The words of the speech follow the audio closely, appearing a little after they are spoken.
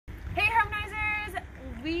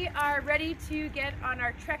We are ready to get on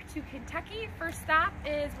our trek to Kentucky. First stop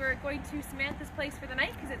is we're going to Samantha's place for the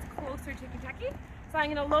night because it's closer to Kentucky. So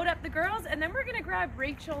I'm going to load up the girls and then we're going to grab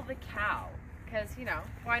Rachel the cow because, you know,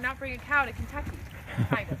 why not bring a cow to Kentucky?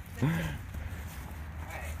 Kind of.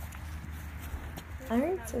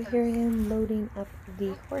 Alright, so here I am loading up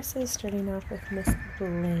the horses, starting off with Miss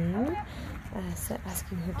Blaine,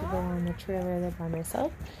 asking her to go on the trailer there by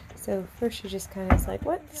myself. So first she just kind of is like,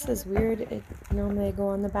 what? This is weird. Normally I go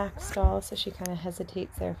on the back stall, so she kind of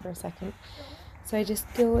hesitates there for a second. So I just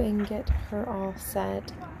go and get her all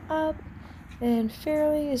set up, and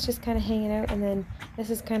Fairly is just kind of hanging out, and then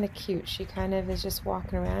this is kind of cute. She kind of is just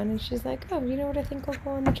walking around, and she's like, oh, you know what, I think I'll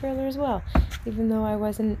go on the trailer as well. Even though I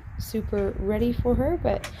wasn't super ready for her,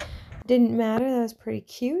 but didn't matter. That was pretty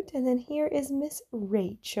cute. And then here is Miss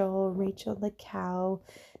Rachel the cow.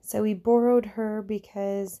 So we borrowed her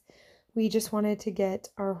because we just wanted to get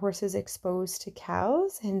our horses exposed to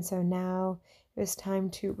cows, and so now it was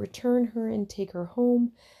time to return her and take her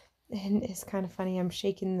home. And it's kind of funny, I'm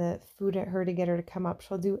shaking the food at her to get her to come up.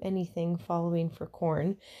 She'll do anything following for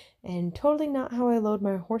corn. And totally not how I load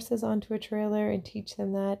my horses onto a trailer and teach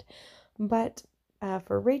them that. But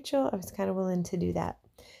for Rachel, I was kind of willing to do that.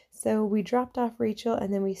 So we dropped off Rachel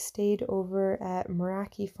and then we stayed over at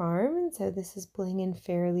Meraki Farm. And so this is Bling and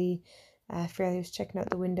Fairly. Fairly was checking out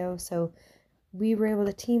the window. So we were able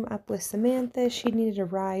to team up with Samantha. She needed a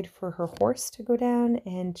ride for her horse to go down,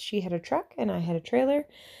 and she had a truck and I had a trailer.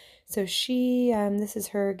 So she, this is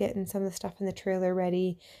her getting some of the stuff in the trailer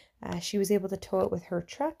ready. She was able to tow it with her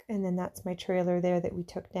truck, and then that's my trailer there that we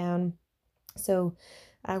took down. So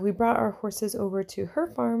we brought our horses over to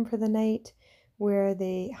her farm for the night where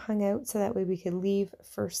they hung out so that way we could leave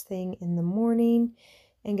first thing in the morning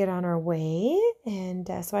and get on our way. And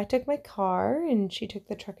so I took my car and she took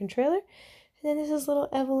the truck and trailer. And then this is little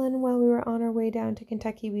Evelyn. While we were on our way down to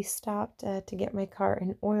Kentucky, we stopped to get my car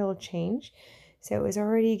an oil change. So it was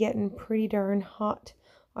already getting pretty darn hot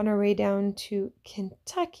on our way down to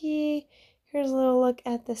Kentucky. Here's a little look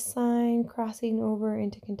at the sign crossing over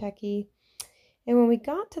into Kentucky. And when we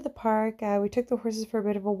got to the park, we took the horses for a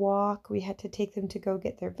bit of a walk. We had to take them to go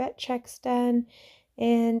get their vet checks done.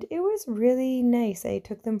 And it was really nice. I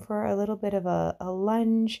took them for a little bit of a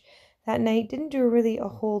lunge that night. Didn't do really a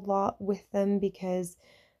whole lot with them because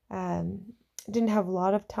didn't have a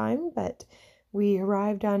lot of time, but we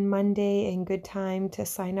arrived on Monday in good time to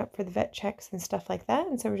sign up for the vet checks and stuff like that.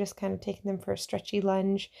 And so we're just kind of taking them for a stretchy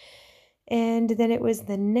lunge. And then it was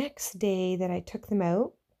the next day that I took them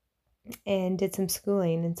out and did some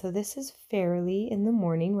schooling. And so this is Fairly in the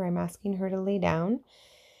morning where I'm asking her to lay down.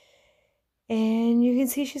 And you can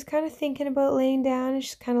see she's kind of thinking about laying down, and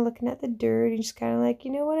she's kind of looking at the dirt, and she's kind of like,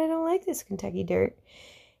 you know what, I don't like this Kentucky dirt.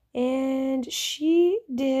 And she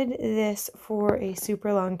did this for a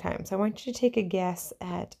super long time. So I want you to take a guess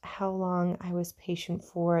at how long I was patient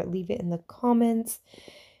for. Leave it in the comments.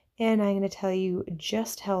 And I'm going to tell you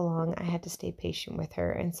just how long I had to stay patient with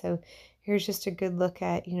her. And so here's just a good look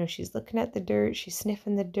at, you know, she's looking at the dirt. She's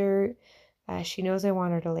sniffing the dirt. She knows I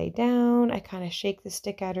want her to lay down. I kind of shake the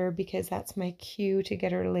stick at her because that's my cue to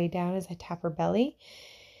get her to lay down as I tap her belly.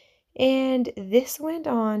 And this went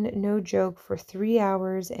on, no joke, for 3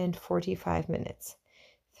 hours and 45 minutes.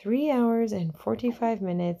 3 hours and 45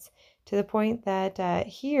 minutes, to the point that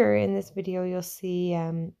here in this video you'll see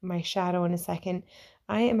my shadow in a second.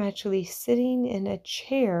 I am actually sitting in a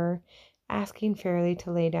chair asking Fairly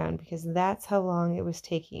to lay down because that's how long it was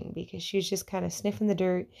taking, because she was just kind of sniffing the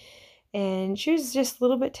dirt and she was just a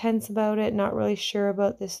little bit tense about it, not really sure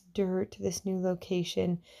about this dirt, this new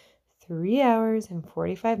location. 3 hours and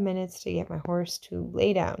 45 minutes to get my horse to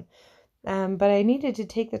lay down. But I needed to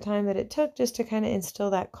take the time that it took just to kind of instill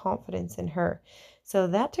that confidence in her. So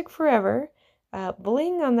that took forever.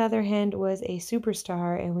 Bling, on the other hand, was a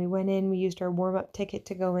superstar, and we went in, we used our warm-up ticket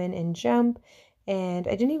to go in and jump, and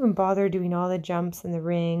I didn't even bother doing all the jumps in the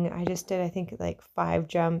ring. I just did, I think, like 5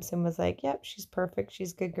 jumps and was like, yep, she's perfect,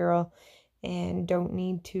 she's a good girl, and don't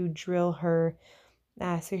need to drill her.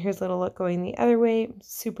 So here's a little look going the other way.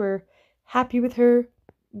 Super happy with her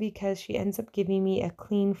because she ends up giving me a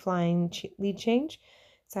clean flying lead change.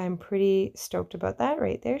 So I'm pretty stoked about that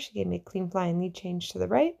right there. She gave me a clean flying lead change to the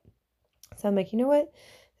right. So I'm like, you know what?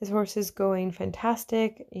 This horse is going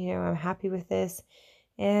fantastic. You know, I'm happy with this.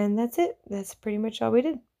 And that's it. That's pretty much all we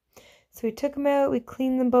did. So we took them out. We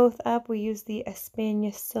cleaned them both up. We used the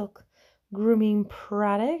Espana Silk grooming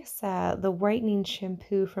products. The whitening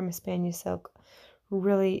shampoo from Espana Silk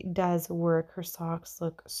really does work. Her socks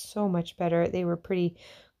look so much better. They were pretty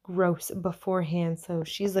gross beforehand, so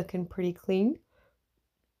she's looking pretty clean.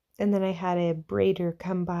 And then I had a braider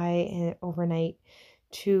come by overnight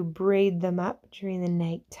to braid them up during the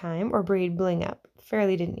nighttime, or braid Bling up.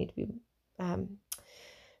 Fairly didn't need to be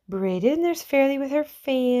braided. And there's Fairly with her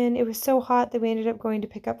fan. It was so hot that we ended up going to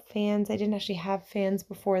pick up fans. I didn't actually have fans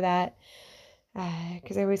before that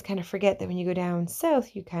because I always kind of forget that when you go down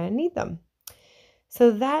south, you kind of need them.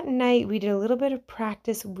 So that night we did a little bit of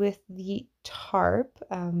practice with the tarp.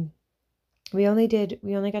 We only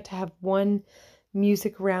got to have one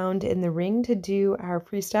music round in the ring to do our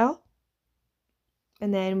freestyle.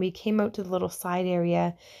 And then we came out to the little side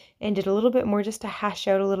area and did a little bit more just to hash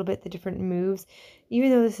out a little bit the different moves. Even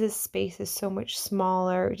though space is so much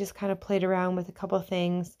smaller, we just kind of played around with a couple of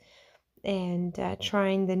things and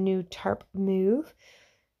trying the new tarp move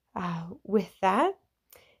with that.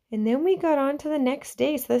 And then we got on to the next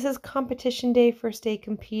day. So this is competition day, first day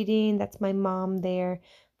competing. That's my mom there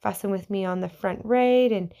fussing with me on the front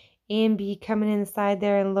right, and Ambi coming inside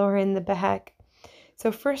there and Laura in the back.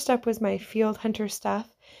 So first up was my field hunter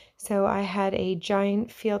stuff. So I had a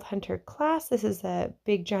giant field hunter class. This is a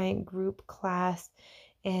big giant group class,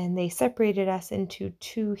 and they separated us into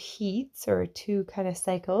 2 heats, or 2 kind of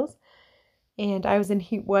cycles. And I was in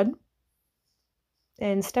heat 1.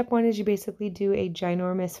 And step 1 is you basically do a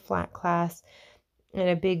ginormous flat class in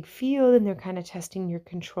a big field, and they're kind of testing your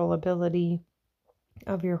controllability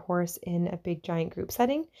of your horse in a big giant group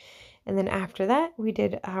setting. And then after that, we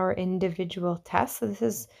did our individual test. So this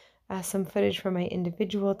is some footage from my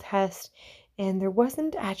individual test. And there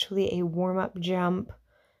wasn't actually a warm-up jump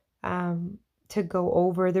to go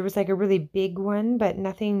over. There was like a really big one, but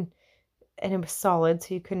nothing, and it was solid,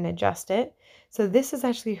 so you couldn't adjust it. So this is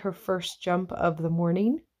actually her first jump of the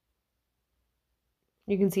morning.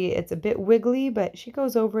 You can see it's a bit wiggly, but she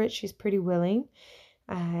goes over it. She's pretty willing.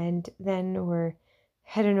 And then we're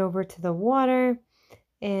heading over to the water.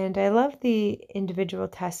 And I love the individual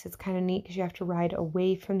test. It's kind of neat because you have to ride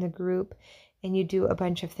away from the group and you do a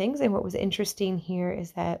bunch of things. And what was interesting here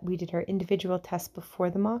is that we did our individual test before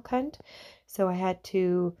the mock hunt. So I had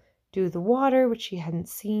to do the water, which she hadn't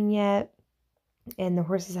seen yet. And the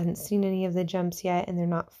horses hadn't seen any of the jumps yet, and they're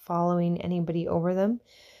not following anybody over them.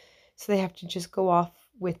 So they have to just go off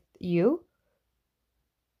with you.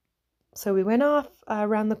 So we went off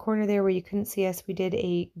around the corner there where you couldn't see us. We did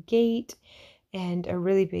a gate and a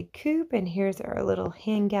really big coop, and here's our little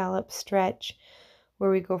hand gallop stretch where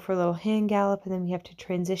we go for a little hand gallop, and then we have to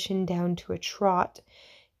transition down to a trot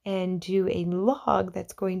and do a log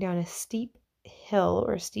that's going down a steep hill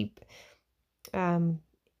or steep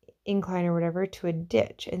incline or whatever to a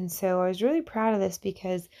ditch. And so I was really proud of this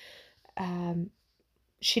because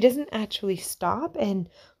she doesn't actually stop, and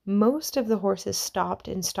most of the horses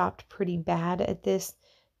stopped pretty bad at this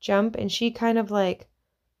jump, and she kind of like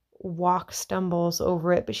stumbles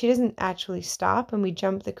over it, but she doesn't actually stop. And we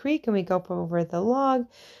jump the creek and we go up over the log,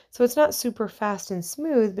 so it's not super fast and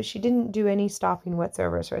smooth, but she didn't do any stopping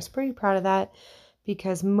whatsoever. So I was pretty proud of that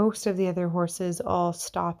because most of the other horses all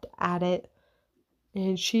stopped at it,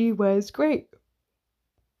 and she was great.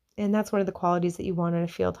 And that's one of the qualities that you want in a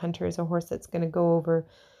field hunter, is a horse that's going to go over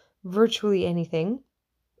virtually anything.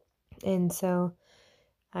 And so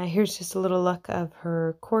here's just a little look of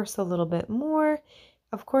her course a little bit more.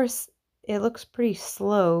 Of course, it looks pretty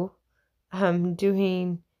slow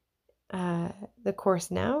doing the course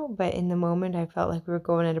now, but in the moment I felt like we were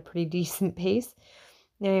going at a pretty decent pace.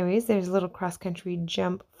 Anyways, there's a little cross-country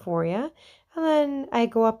jump for you. And then I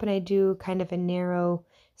go up and I do kind of a narrow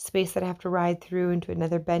space that I have to ride through into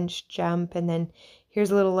another bench jump. And then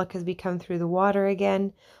here's a little look as we come through the water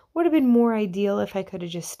again. Would have been more ideal if I could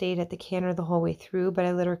have just stayed at the canter the whole way through, but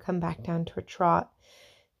I let her come back down to a trot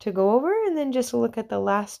to go over, and then just look at the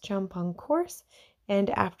last jump on course. And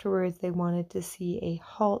afterwards they wanted to see a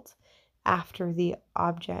halt after the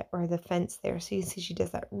object or the fence there. So you can see she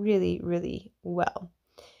does that really, really well.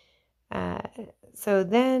 So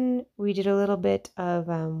then we did a little bit of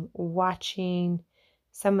watching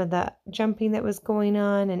some of the jumping that was going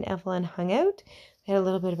on, and Evelyn hung out. We had a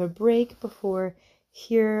little bit of a break before.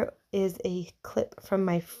 Here is a clip from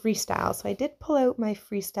my freestyle. So I did pull out my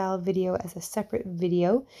freestyle video as a separate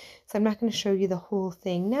video, so I'm not going to show you the whole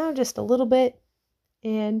thing now, just a little bit.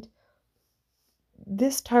 And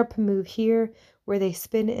this tarp move here where they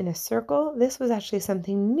spin in a circle, this was actually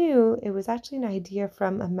something new. It was actually an idea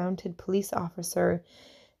from a mounted police officer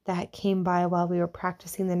that came by while we were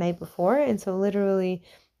practicing the night before. And so literally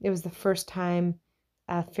it was the first time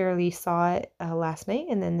Fairly saw it last night,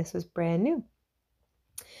 and then this was brand new.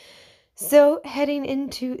 So heading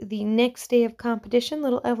into the next day of competition,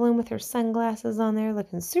 little Evelyn with her sunglasses on there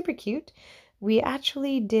looking super cute. We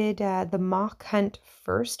actually did the mock hunt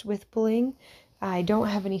first with Bling. I don't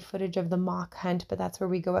have any footage of the mock hunt, but that's where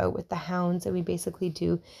we go out with the hounds and we basically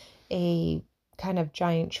do a kind of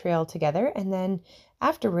giant trail together. And then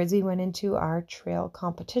afterwards we went into our trail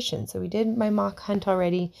competition. So we did my mock hunt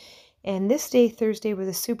already. And this day, Thursday, was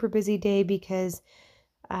a super busy day because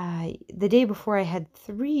the day before I had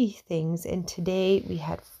 3 things and today we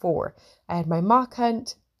had 4. I had my mock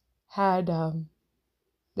hunt, had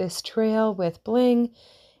this trail with bling,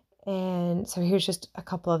 and so here's just a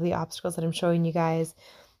couple of the obstacles that I'm showing you guys.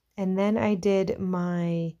 And then I did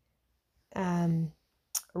my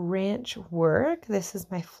ranch work. This is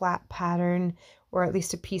my flat pattern, or at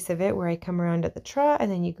least a piece of it, where I come around at the trot and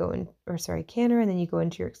then you go in, or sorry, canter, and then you go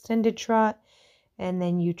into your extended trot, and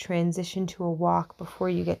then you transition to a walk before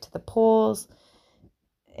you get to the poles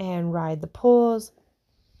and ride the poles.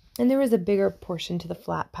 And there was a bigger portion to the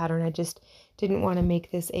flat pattern. I just didn't want to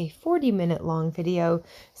make this a 40-minute long video,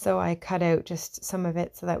 so I cut out just some of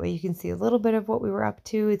it so that way you can see a little bit of what we were up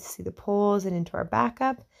to see the poles and into our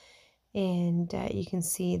backup. And you can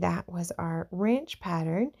see that was our ranch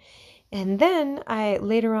pattern. And then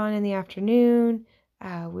later on in the afternoon,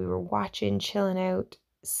 we were watching, chilling out,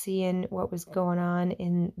 seeing what was going on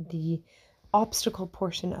in the obstacle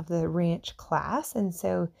portion of the ranch class. And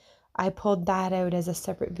so I pulled that out as a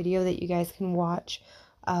separate video that you guys can watch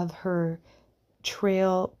of her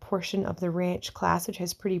trail portion of the ranch class, which I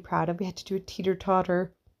was pretty proud of. We had to do a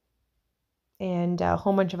teeter-totter and a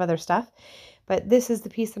whole bunch of other stuff. But this is the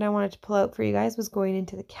piece that I wanted to pull out for you guys, was going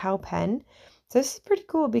into the cow pen. So this is pretty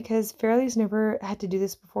cool because Fairly's never had to do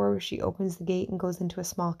this before, where she opens the gate and goes into a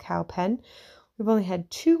small cow pen. We've only had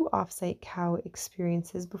 2 off-site cow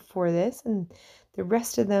experiences before this, and the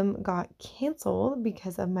rest of them got canceled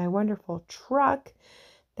because of my wonderful truck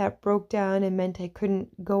that broke down and meant I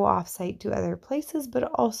couldn't go off-site to other places, but it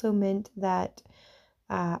also meant that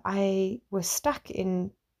I was stuck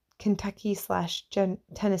in Kentucky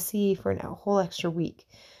 / Tennessee for a whole extra week.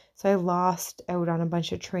 So I lost out on a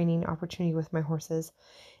bunch of training opportunity with my horses.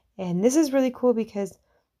 And this is really cool because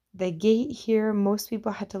the gate here, most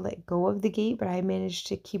people had to let go of the gate, but I managed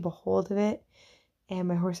to keep a hold of it. And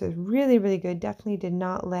my horse is really, really good. Definitely did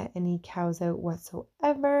not let any cows out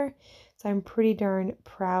whatsoever. So I'm pretty darn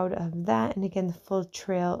proud of that. And again, the full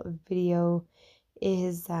trail video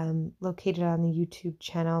is located on the YouTube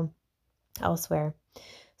channel elsewhere.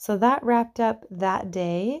 So that wrapped up that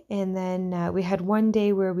day, and then we had one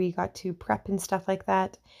day where we got to prep and stuff like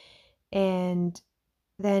that. And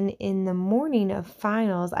then in the morning of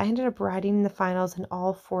finals, I ended up riding the finals in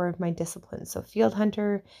all 4 of my disciplines. So field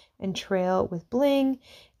hunter and trail with bling,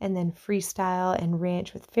 and then freestyle and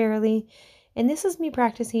ranch with Fairly. And this is me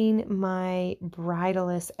practicing my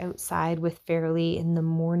bridleless outside with Fairly in the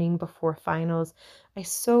morning before finals. I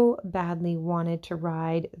so badly wanted to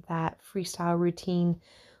ride that freestyle routine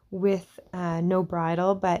with no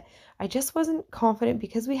bridle, but I just wasn't confident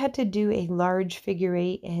because we had to do a large figure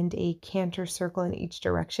 8 and a canter circle in each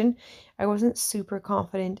direction. I wasn't super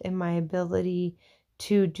confident in my ability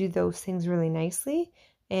to do those things really nicely.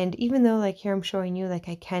 And even though, like here I'm showing you, like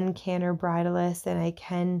I can canter bridleless and I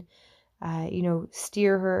can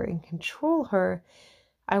steer her and control her,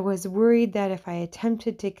 I was worried that if I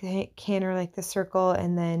attempted to canter like the circle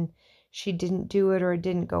and then she didn't do it or it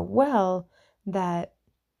didn't go well, that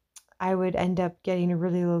I would end up getting a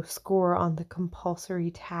really low score on the compulsory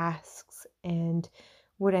tasks and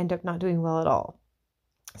would end up not doing well at all.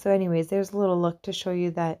 So anyways, there's a little look to show you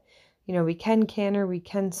that, we can canter, we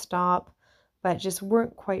can stop, but just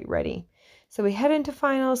weren't quite ready. So we head into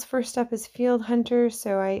finals. First up is field hunter.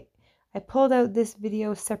 So I pulled out this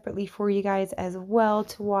video separately for you guys as well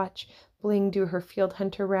to watch Bling do her field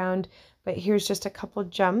hunter round, but here's just a couple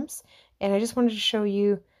jumps. And I just wanted to show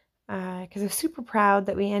you because I was super proud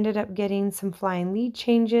that we ended up getting some flying lead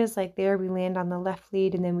changes. Like there, we land on the left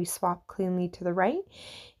lead and then we swap cleanly to the right.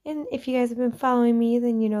 And if you guys have been following me,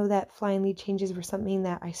 then you know that flying lead changes were something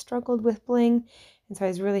that I struggled with Bling. And so I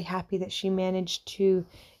was really happy that she managed to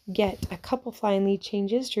get a couple flying lead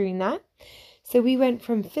changes during that. So we went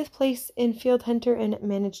from 5th place in Field Hunter and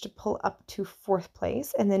managed to pull up to 4th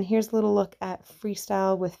place. And then here's a little look at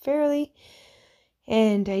freestyle with Fairly.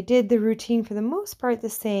 And I did the routine for the most part the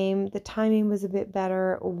same. The timing was a bit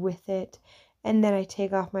better with it. And then I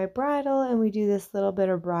take off my bridle and we do this little bit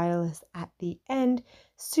of bridleless at the end.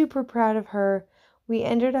 Super proud of her. We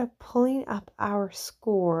ended up pulling up our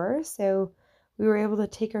score. So we were able to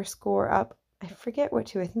take our score up. I forget what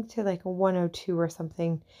to, I think to like a 102 or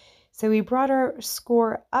something. So we brought our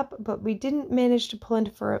score up, but we didn't manage to pull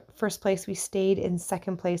into first place. We stayed in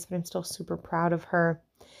 2nd place, but I'm still super proud of her.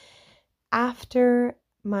 After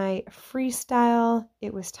my freestyle,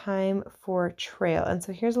 it was time for trail. And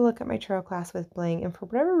so here's a look at my trail class with Bling. And for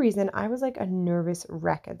whatever reason, I was like a nervous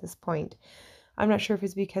wreck at this point. I'm not sure if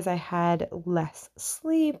it's because I had less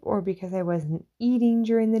sleep or because I wasn't eating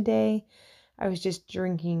during the day. I was just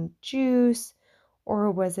drinking juice,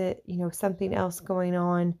 or was it, something else going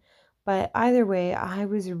on? But either way, I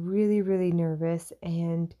was really, really nervous,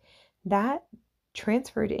 and that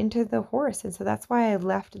transferred into the horse. And so that's why I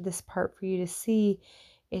left this part for you to see.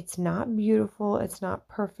 It's not beautiful, it's not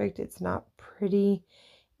perfect, it's not pretty.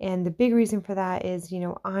 And the big reason for that is,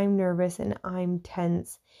 I'm nervous and I'm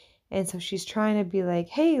tense. And so she's trying to be like,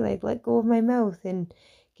 hey, like, let go of my mouth and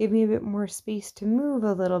give me a bit more space to move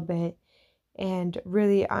a little bit. And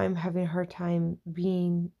really, I'm having a hard time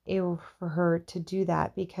being able for her to do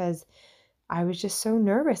that because I was just so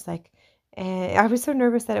nervous. And I was so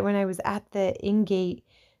nervous that when I was at the in gate,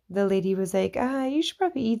 the lady was like, you should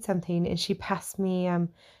probably eat something. And she passed me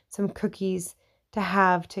some cookies to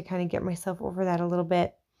have to kind of get myself over that a little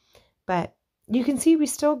bit. But you can see we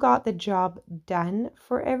still got the job done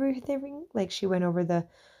for everything. Like she went over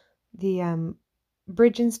the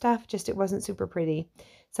bridge and stuff, just it wasn't super pretty.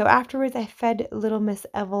 So afterwards I fed little Miss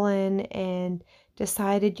Evelyn and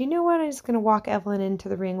decided, you know what, I'm just going to walk Evelyn into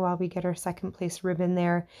the ring while we get our second place ribbon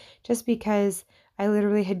there, just because I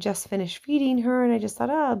literally had just finished feeding her and I just thought,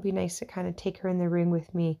 oh, it'd be nice to kind of take her in the ring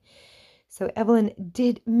with me. So Evelyn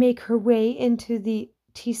did make her way into the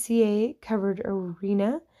TCA covered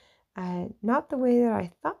arena. Not the way that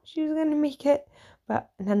I thought she was going to make it, but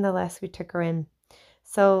nonetheless we took her in.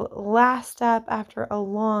 So last up, after a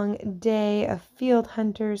long day of field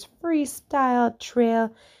hunters, freestyle,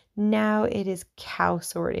 trail, now it is cow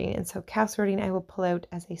sorting. And so cow sorting I will pull out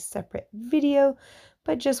as a separate video,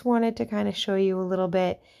 but just wanted to kind of show you a little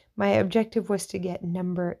bit. My objective was to get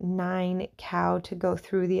number 9 cow to go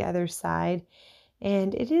through the other side.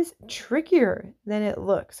 And it is trickier than it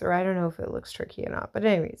looks, or I don't know if it looks tricky or not, but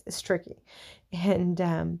anyways, it's tricky. And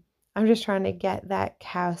I'm just trying to get that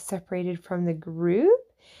cow separated from the group.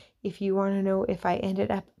 If you want to know if I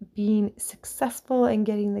ended up being successful in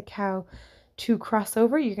getting the cow to cross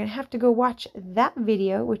over, you're going to have to go watch that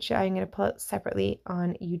video, which I'm going to pull out separately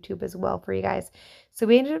on YouTube as well for you guys. So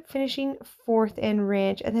we ended up finishing 4th in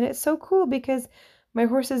ranch, and then it's so cool because my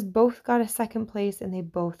horses both got a 2nd place and they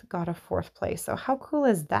both got a 4th place. So how cool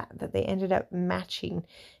is that they ended up matching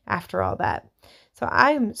after all that? So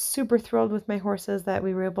I am super thrilled with my horses that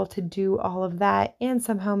we were able to do all of that and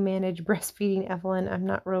somehow manage breastfeeding Evelyn. I'm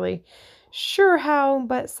not really sure how,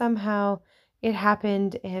 but somehow it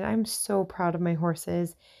happened, and I'm so proud of my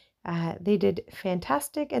horses. They did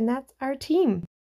fantastic, and that's our team.